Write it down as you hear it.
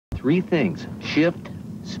Three things: shift,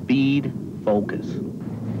 speed, focus.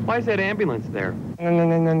 Why is that ambulance there?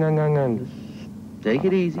 No. Take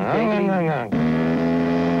it easy, take it easy.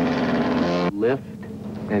 Lift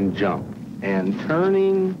and jump. And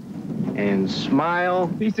turning and smile.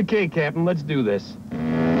 Piece of cake, Captain. Let's do this.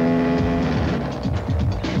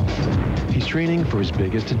 He's training for his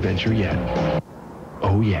biggest adventure yet.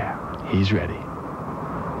 Oh yeah, he's ready.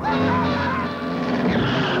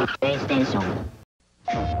 PlayStation.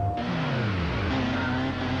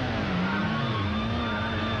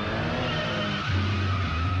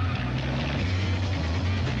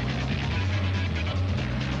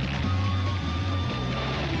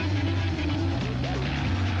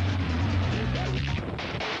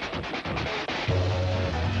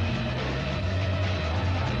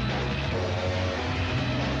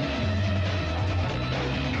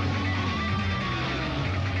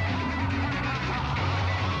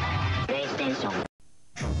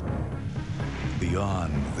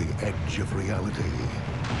 Beyond the edge of reality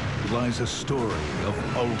lies a story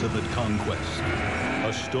of ultimate conquest,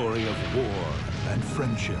 a story of war and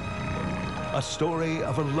friendship, a story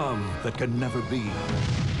of a love that can never be,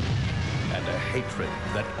 and a hatred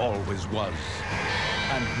that always was.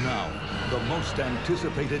 And now, the most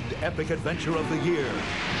anticipated epic adventure of the year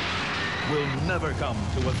will never come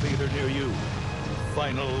to a theater near you.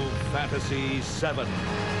 Final Fantasy VII.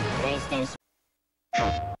 PlayStation.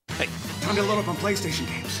 Hey, time to load up on PlayStation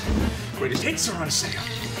games. Greatest hits are on sale.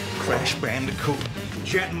 Crash Bandicoot,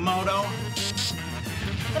 Jet Moto.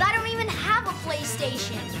 But I don't even have a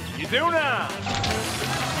PlayStation. You do now.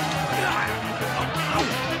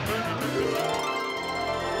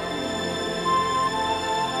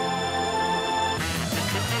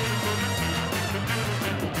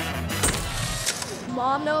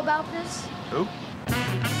 Mom know about this? Who?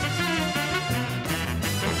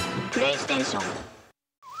 PlayStation.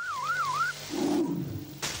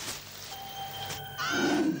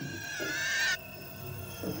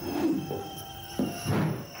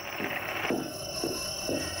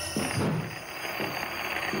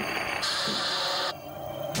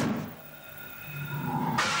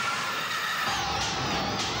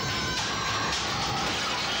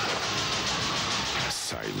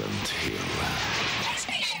 Silent Hill.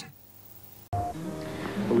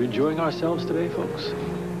 Are we enjoying ourselves today, folks?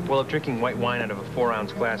 Well, if drinking white wine out of a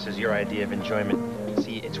 4-ounce glass is your idea of enjoyment,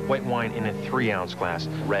 see, it's white wine in a 3-ounce glass,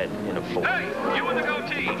 red in a 4. Hey, you with the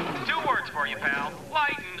goatee. 2 words for you, pal.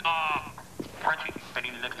 Light and, Frenchie, I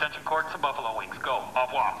need an extension cord and some buffalo wings. Go. Au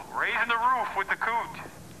revoir. Raising the roof with the coot.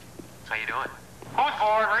 How you doing? Who's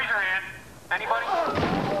bored? Raise your hand. Anybody?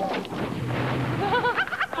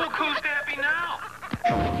 Look who's happy now.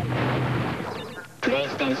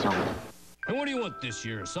 PlayStation. And what do you want this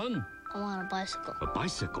year, son? I want a bicycle. A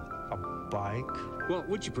bicycle? A bike? Well,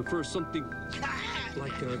 would you prefer something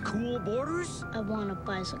like cool borders? I want a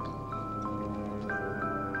bicycle.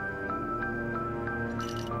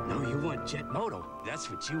 No, you want Jet Moto. That's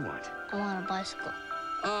what you want. I want a bicycle.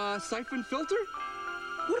 Siphon filter?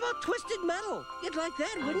 What about Twisted Metal? You'd like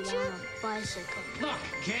that, wouldn't you? I want a bicycle. Look,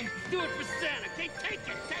 kid, do it for Santa. Okay, take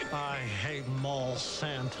it. I hate mall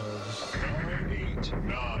Santas.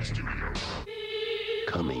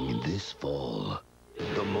 Coming this fall,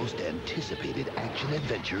 the most anticipated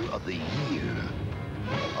action-adventure of the year.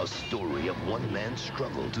 A story of one man's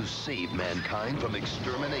struggle to save mankind from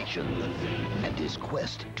extermination and his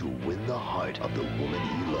quest to win the heart of the woman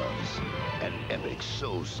he loves. An epic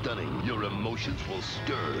so stunning, your emotions will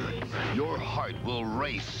stir, your heart will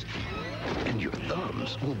race, and your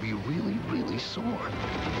thumbs will be really, really sore.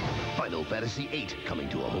 Final Fantasy VIII, coming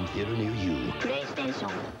to a home theater near you.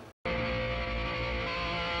 PlayStation.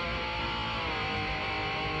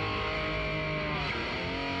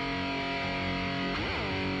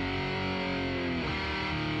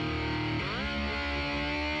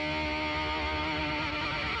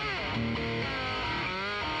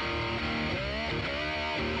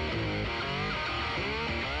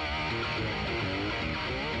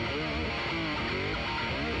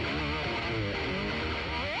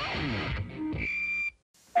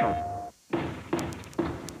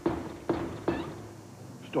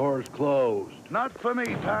 Store's closed. Not for me,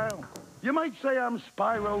 pal. You might say I'm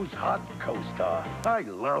Spyro's hot co-star. I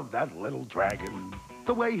love that little dragon.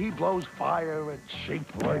 The way he blows fire at sheep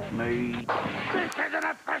like me. This is an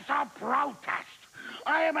official protest.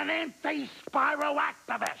 I am an anti-Spyro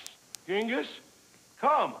activist. Genghis,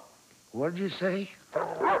 come. What'd you say?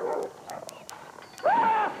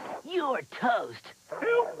 You're toast.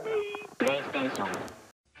 Help me. PlayStation.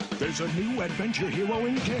 There's a new adventure hero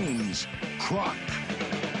in games, Croc.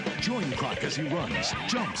 Join Croc as he runs,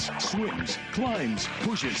 jumps, swims, climbs,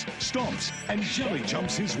 pushes, stomps, and jelly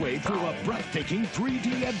jumps his way through a breathtaking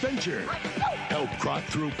 3D adventure. Help Croc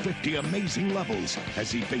through 50 amazing levels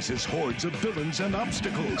as he faces hordes of villains and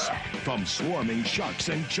obstacles. From swarming sharks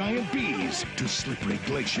and giant bees to slippery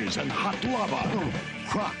glaciers and hot lava.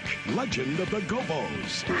 Croc, Legend of the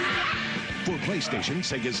Gobos. For PlayStation,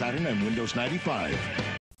 Sega Saturn, and Windows 95.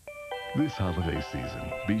 This holiday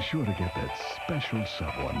season, be sure to get that special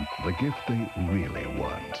someone the gift they really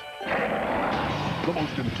want. The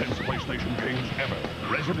most intense PlayStation games ever.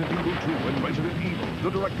 Resident Evil 2 and Resident Evil, the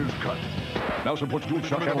director's cut. Now supports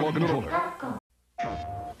DualShock analog controller.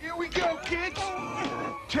 Here we go, kids!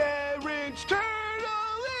 Terrence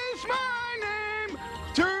Turtle is my name!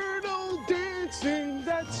 Turtle dancing,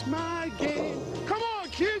 that's my game. Come on,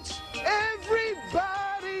 kids!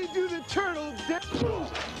 Everybody do the turtle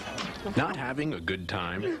dance! Not having a good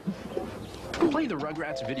time? Play the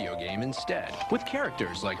Rugrats video game instead, with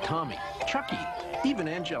characters like Tommy, Chucky, even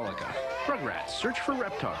Angelica. Rugrats, search for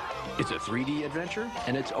Reptar. It's a 3D adventure,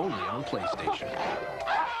 and it's only on PlayStation.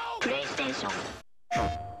 PlayStation.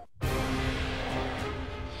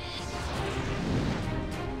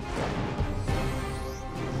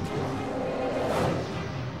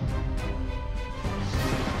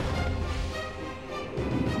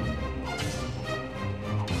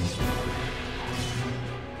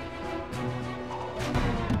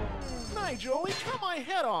 Joe, he cut my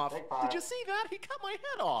head off. Did you see that? He cut my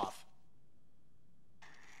head off.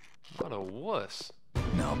 What a wuss.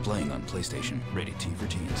 Now playing on PlayStation, rated T for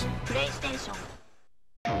teens. PlayStation.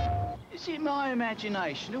 Is it my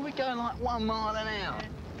imagination? Are we going like 1 mile an hour?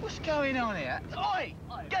 What's going on here? Oi!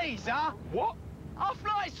 Geezer! What? Our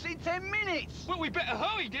flight's in 10 minutes! Well, we better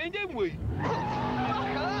hurry then, didn't we?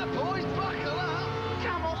 Buckle up, boys, buckle up!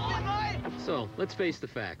 Come on, mate! So, let's face the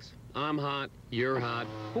facts. I'm hot, you're hot.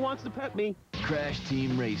 Who wants to pet me? Crash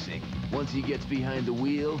Team Racing. Once he gets behind the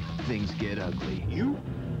wheel, things get ugly. You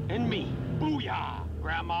and me. Booyah,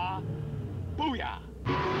 Grandma. Booyah.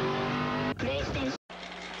 PlayStation.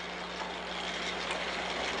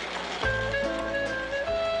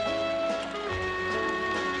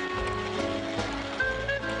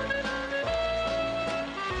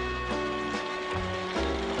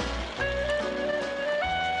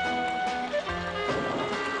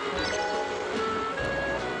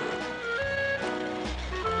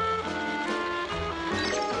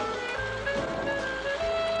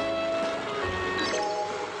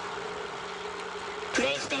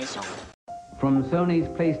 From Sony's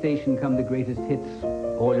PlayStation come the greatest hits,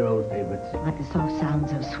 all your old favorites. Like the soft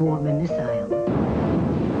sounds of swarming missiles.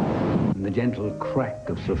 And the gentle crack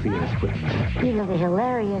of Sophia's whip. You know the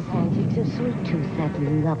hilarious antics of Sweet Tooth, that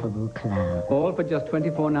lovable clown. All for just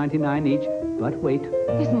 $24.99 each, but wait.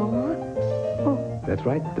 There's more? Oh. That's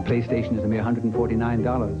right, the PlayStation is a mere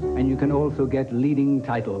 $149, and you can also get leading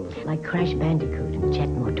titles. Like Crash Bandicoot and Jet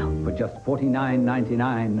Moto. For just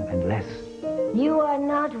 $49.99 and less. You are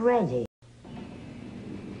not ready.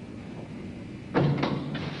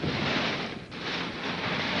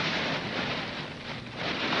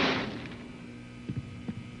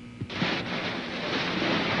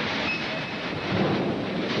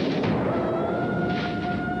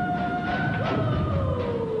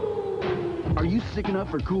 Are you sick enough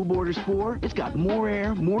for Cool Borders 4? It's got more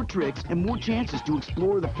air, more tricks, and more chances to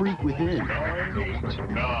explore the freak within.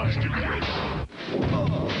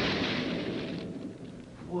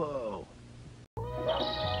 Whoa.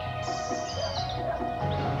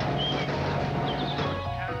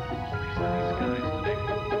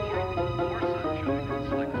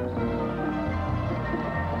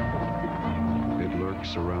 It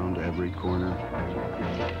lurks around every corner,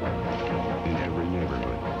 in every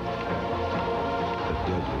neighborhood. A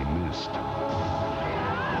deadly mist.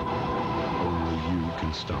 Only you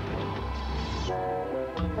can stop it.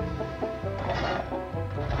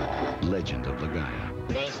 Legend of the Gaia.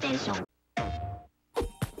 PlayStation.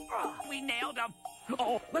 We nailed him!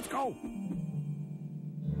 Oh, let's go!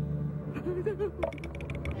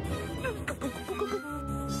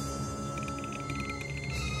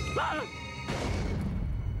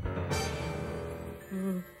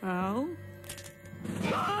 Al?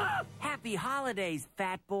 Happy holidays,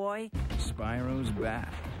 fat boy. Spyro's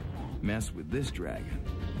back. Mess with this dragon,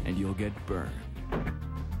 and you'll get burned.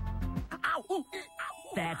 Ow!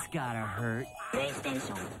 That's gotta hurt.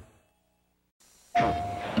 PlayStation.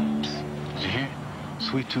 Did you hear?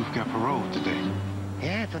 Sweet Tooth got parole today.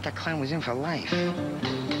 Yeah, I thought that clown was in for life.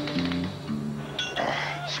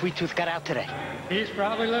 Sweet Tooth got out today. He's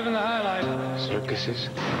probably living the high life. Circuses,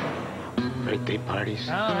 Birthday parties?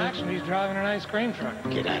 No, actually, he's driving an ice cream truck.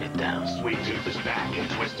 Get out of town. Sweet Tooth is back in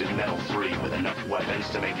Twisted Metal 3 with enough weapons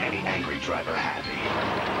to make any angry driver happy.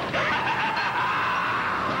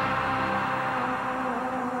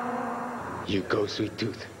 You go, Sweet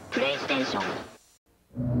Tooth. PlayStation.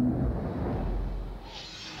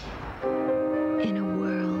 In a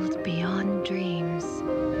world beyond dreams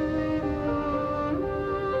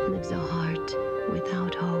lives a heart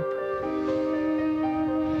without hope.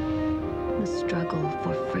 The struggle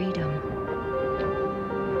for freedom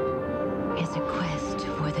is a quest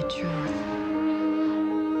for the truth.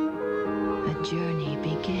 A journey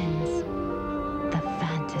begins. The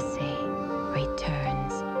fantasy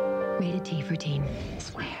returns. Rated T for teen.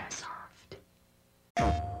 Swear soft.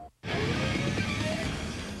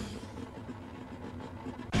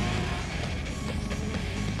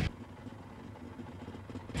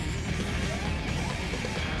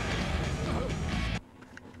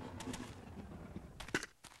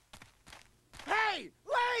 Hey,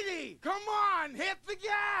 lady! Come on, hit the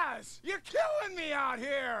gas! You're killing me out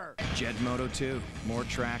here! Jet Moto 2. More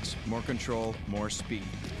tracks, more control, more speed.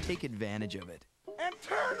 Take advantage of it. And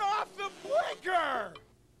turn off the blinker!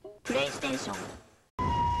 PlayStation.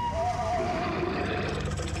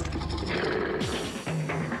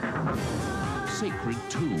 Sacred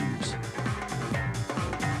tombs.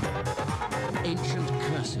 Ancient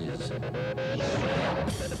curses.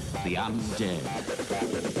 The undead.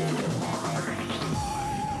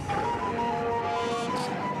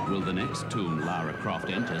 Will the next tomb Lara Croft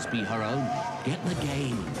enters be her own? Get the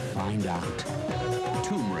game, find out.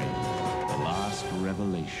 Tomb Ring, the last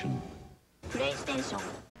revelation. PlayStation.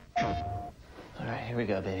 All right, here we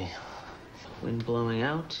go, baby. Wind blowing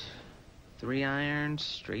out. 3 irons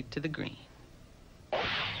straight to the green.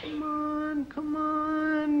 Come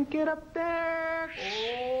on, get up there.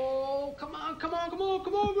 Oh, come on, baby.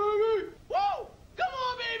 Whoa, come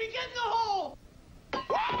on, baby, get in the hole.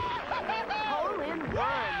 Hole in one.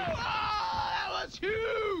 Oh, that was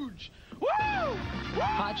huge. Woo!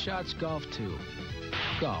 Hot Shots Golf 2.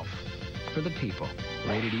 Golf. For the people.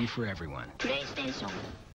 Rated E for everyone. PlayStation.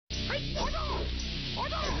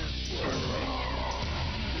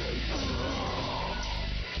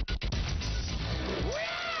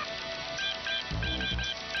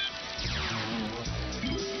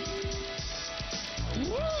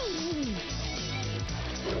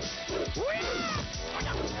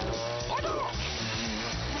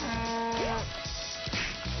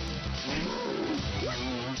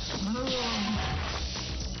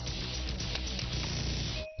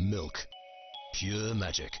 Milk. Pure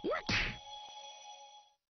magic.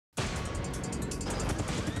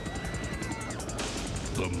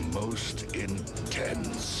 The most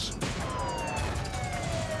intense.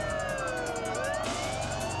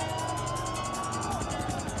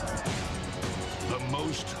 The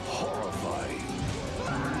most horrifying.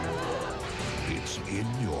 It's in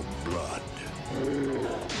your blood.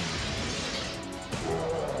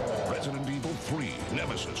 Resident Evil 3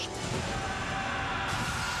 Nemesis.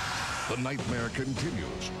 The nightmare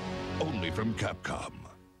continues, only from Capcom.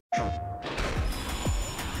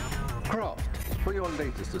 Croft, for your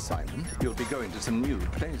latest assignment, you'll be going to some new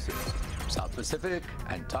places. South Pacific,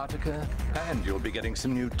 Antarctica, and you'll be getting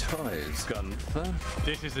some new toys. Gunther?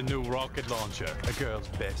 This is a new rocket launcher, a girl's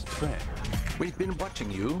best friend. We've been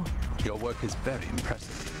watching you. Your work is very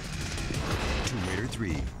impressive. Tomb Raider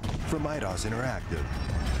 3, from Eidos Interactive.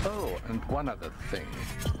 Oh, and one other thing.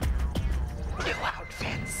 New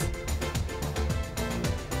outfits.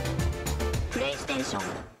 PlayStation.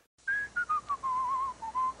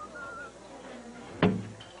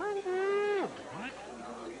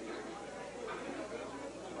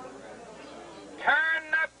 Turn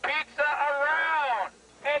the pizza around!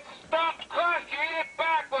 It's stuffed crust, you eat it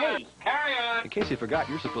backwards! Carry on! In case you forgot,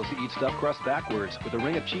 you're supposed to eat stuffed crust backwards. With a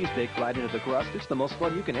ring of cheese baked right into the crust, it's the most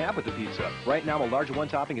fun you can have with the pizza. Right now, a large one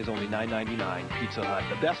topping is only $9.99. Pizza Hut,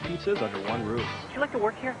 the best pizzas under one roof. Would you like to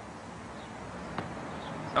work here?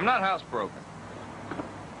 I'm not housebroken.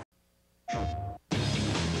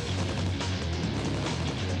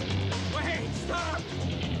 Wait, stop!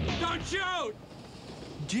 Don't shoot!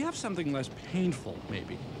 Do you have something less painful,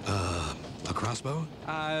 maybe? A crossbow?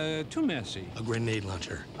 Too messy. A grenade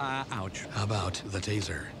launcher? Ouch. How about the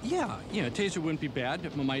taser? Yeah, taser wouldn't be bad.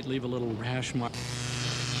 It might leave a little rash mark.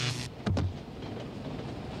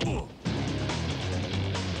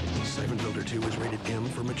 Siphon Filter 2 is rated M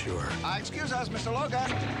for mature. Excuse us, Mr. Logan.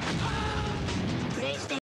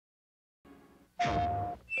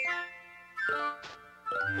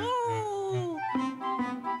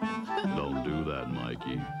 Don't do that,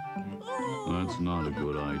 Mikey. That's not a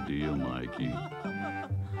good idea, Mikey.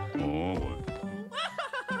 Oh.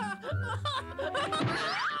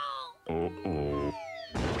 Uh-oh.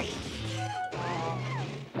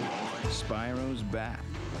 Spyro's back.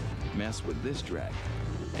 Mess with this dragon,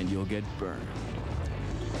 and you'll get burned.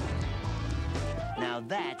 Now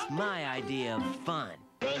that's my idea of fun.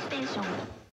 PlayStation